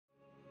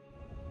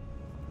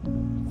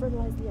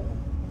fertilize the other.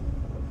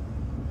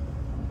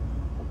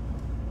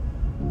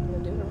 I'm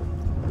gonna do it.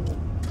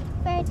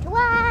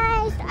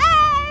 Fertilized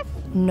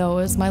earth!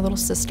 Noah's my little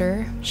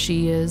sister.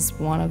 She is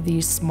one of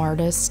the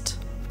smartest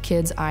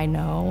kids I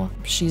know.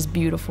 She's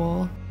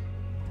beautiful.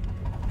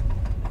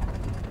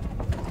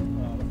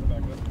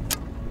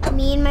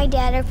 Me and my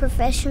dad are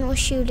professional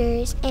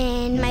shooters,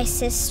 and my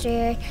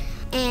sister,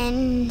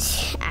 and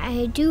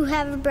I do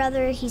have a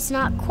brother. He's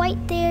not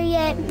quite there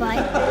yet, but...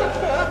 All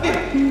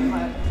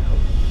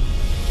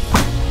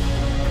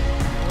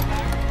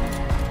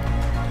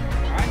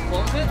right,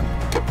 close it.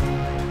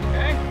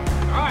 Okay,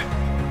 all right.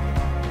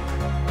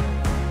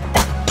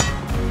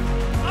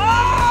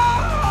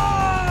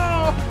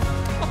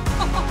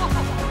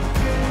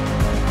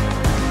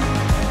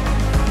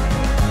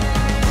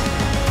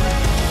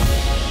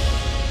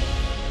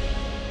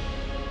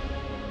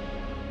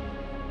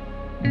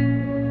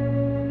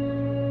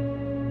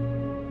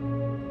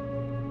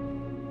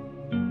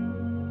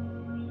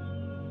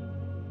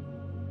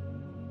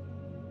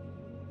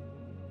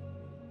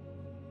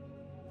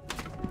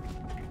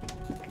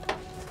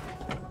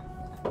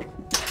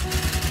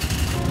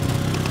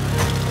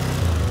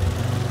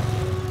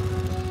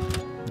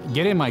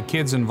 Getting my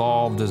kids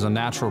involved is a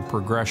natural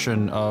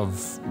progression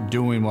of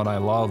doing what I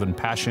love and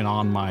passing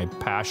on my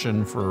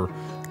passion for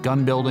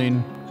gun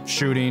building,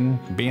 shooting,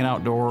 being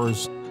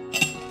outdoors.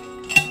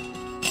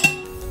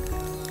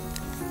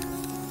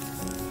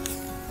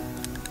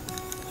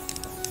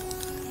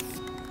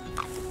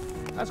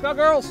 Let's go,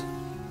 girls.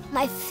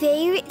 My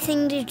favorite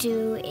thing to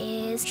do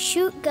is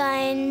shoot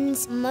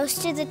guns.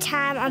 Most of the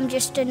time, I'm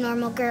just a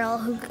normal girl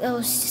who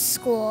goes to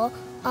school.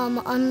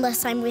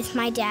 Unless I'm with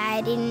my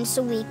dad and it's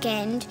a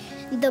weekend,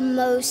 the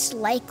most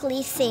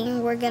likely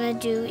thing we're gonna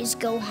do is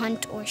go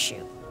hunt or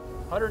shoot.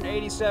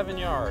 187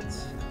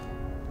 yards.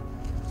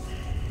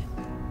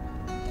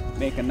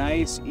 Make a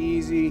nice,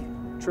 easy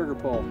trigger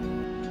pull.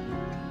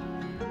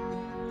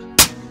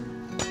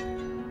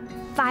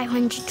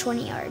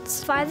 520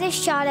 yards. Farthest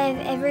shot I've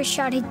ever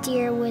shot a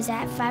deer was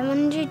at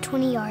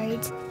 520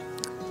 yards.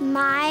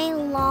 My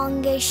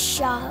longest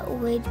shot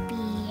would be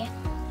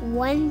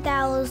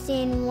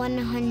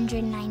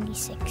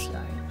 1,196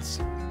 yards.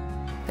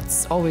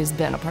 It's always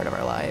been a part of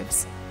our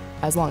lives,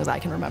 as long as I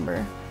can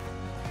remember.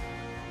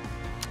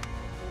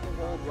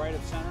 Hold right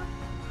of center.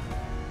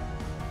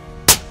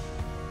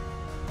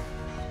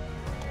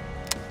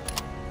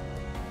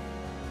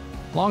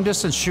 Long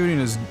distance shooting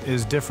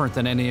is different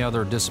than any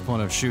other discipline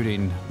of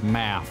shooting.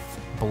 Math,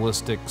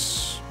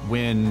 ballistics,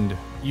 wind.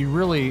 You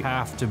really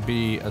have to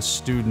be a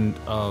student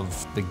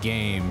of the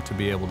game to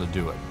be able to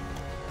do it.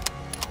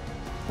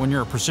 When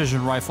you're a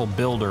precision rifle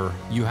builder,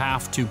 you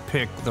have to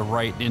pick the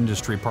right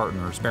industry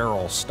partners: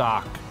 barrel,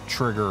 stock,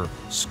 trigger,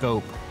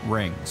 scope,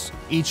 rings.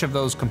 Each of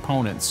those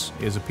components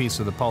is a piece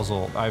of the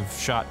puzzle. I've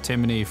shot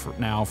Timney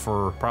now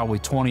for probably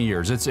 20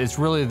 years. It's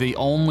really the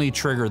only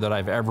trigger that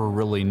I've ever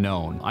really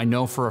known. I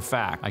know for a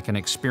fact I can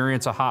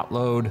experience a hot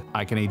load,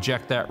 I can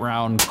eject that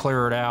round,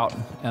 clear it out,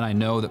 and I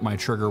know that my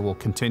trigger will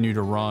continue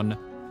to run.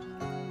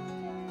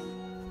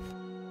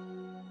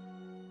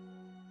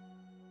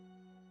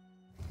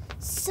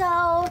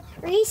 So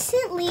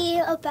recently,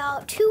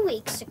 about 2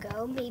 weeks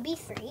ago, maybe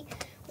 3,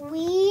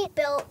 we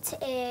built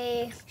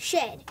a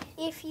shed.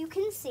 If you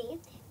can see,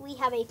 we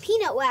have a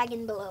peanut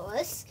wagon below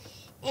us,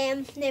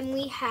 and then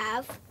we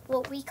have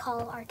what we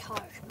call our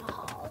Taj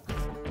Mahal.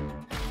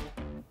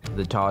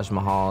 The Taj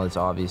Mahal is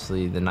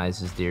obviously the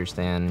nicest deer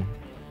stand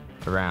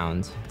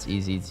around. It's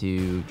easy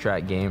to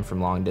track game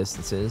from long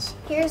distances.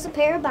 Here's a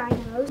pair of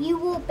binos. You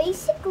will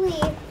basically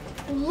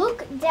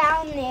look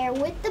down there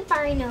with the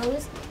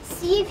binos,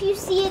 see if you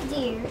see a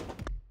deer.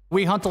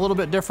 We hunt a little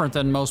bit different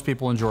than most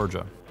people in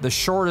Georgia. The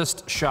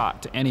shortest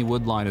shot to any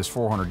wood line is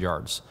 400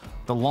 yards.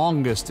 The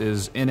longest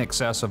is in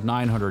excess of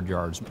 900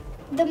 yards.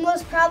 The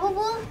most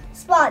probable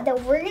spot that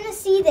we're gonna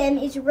see them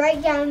is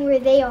right down where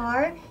they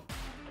are.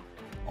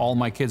 All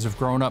my kids have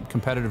grown up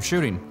competitive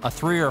shooting. A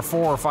 300 or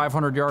 400 or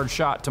 500 yard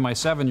shot to my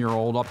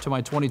 7-year-old up to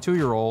my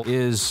 22-year-old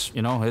is,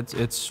 you know,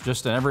 it's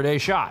just an everyday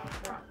shot.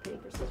 Rock,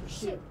 paper, scissors,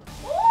 shoot.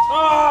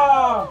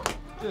 Oh!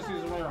 Just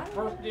use the winner.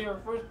 First deer,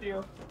 first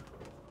deer.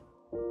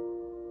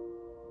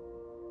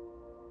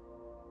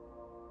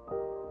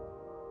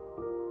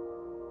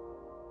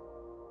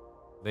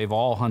 They've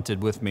all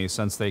hunted with me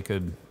since they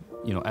could,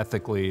 you know,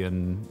 ethically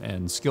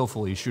and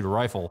skillfully shoot a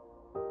rifle.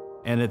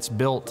 And it's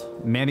built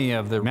many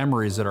of the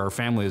memories that our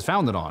family is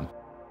founded on.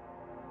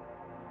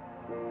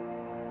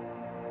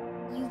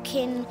 You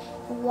can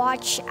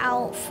watch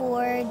out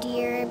for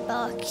deer,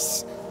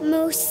 bucks.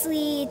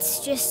 Mostly it's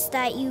just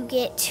that you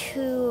get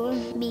to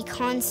be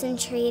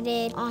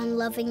concentrated on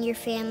loving your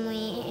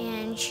family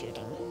and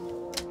shooting.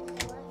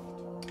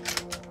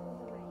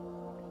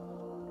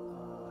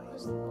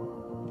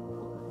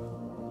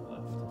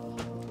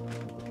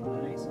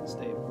 Nice and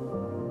stable.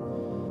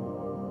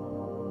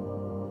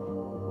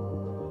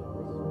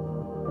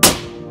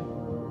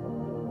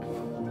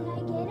 Did I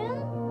get him?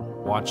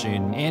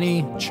 Watching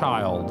any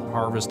child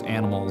harvest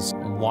animals,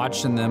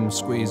 watching them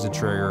squeeze the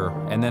trigger,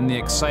 and then the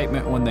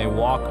excitement when they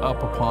walk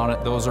up upon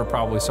it, those are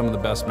probably some of the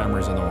best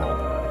memories in the world.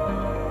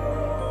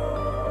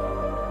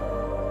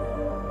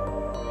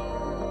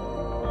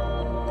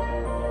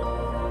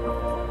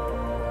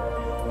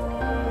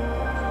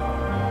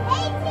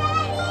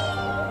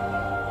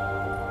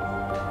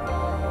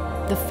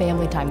 The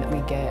family time that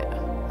we get,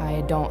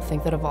 I don't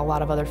think that a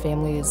lot of other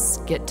families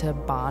get to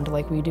bond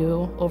like we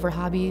do over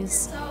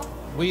hobbies.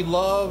 We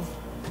love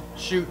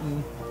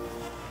shooting,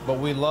 but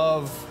we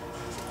love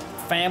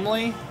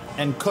family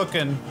and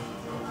cooking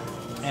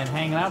and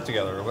hanging out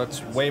together.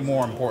 That's way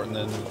more important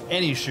than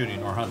any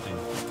shooting or hunting.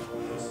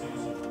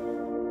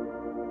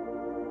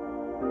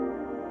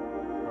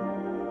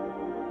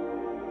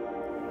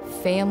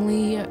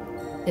 Family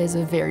is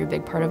a very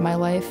big part of my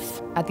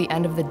life. At the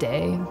end of the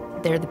day,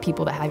 they're the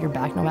people that have your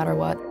back no matter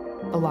what.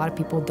 A lot of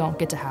people don't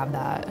get to have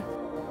that.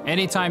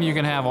 Anytime you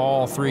can have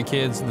all 3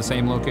 kids in the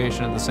same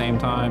location at the same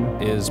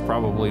time is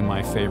probably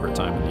my favorite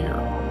time of the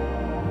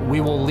year.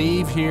 We will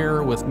leave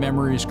here with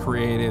memories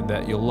created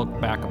that you'll look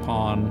back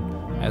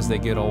upon as they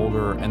get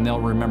older, and they'll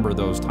remember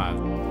those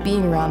times.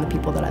 Being around the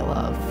people that I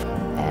love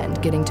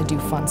and getting to do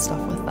fun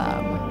stuff with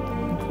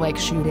them, like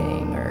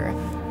shooting or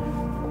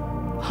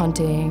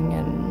hunting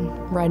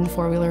and riding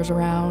 4-wheelers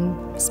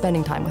around,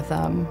 spending time with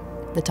them.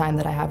 The time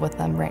that I have with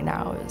them right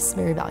now is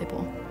very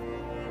valuable.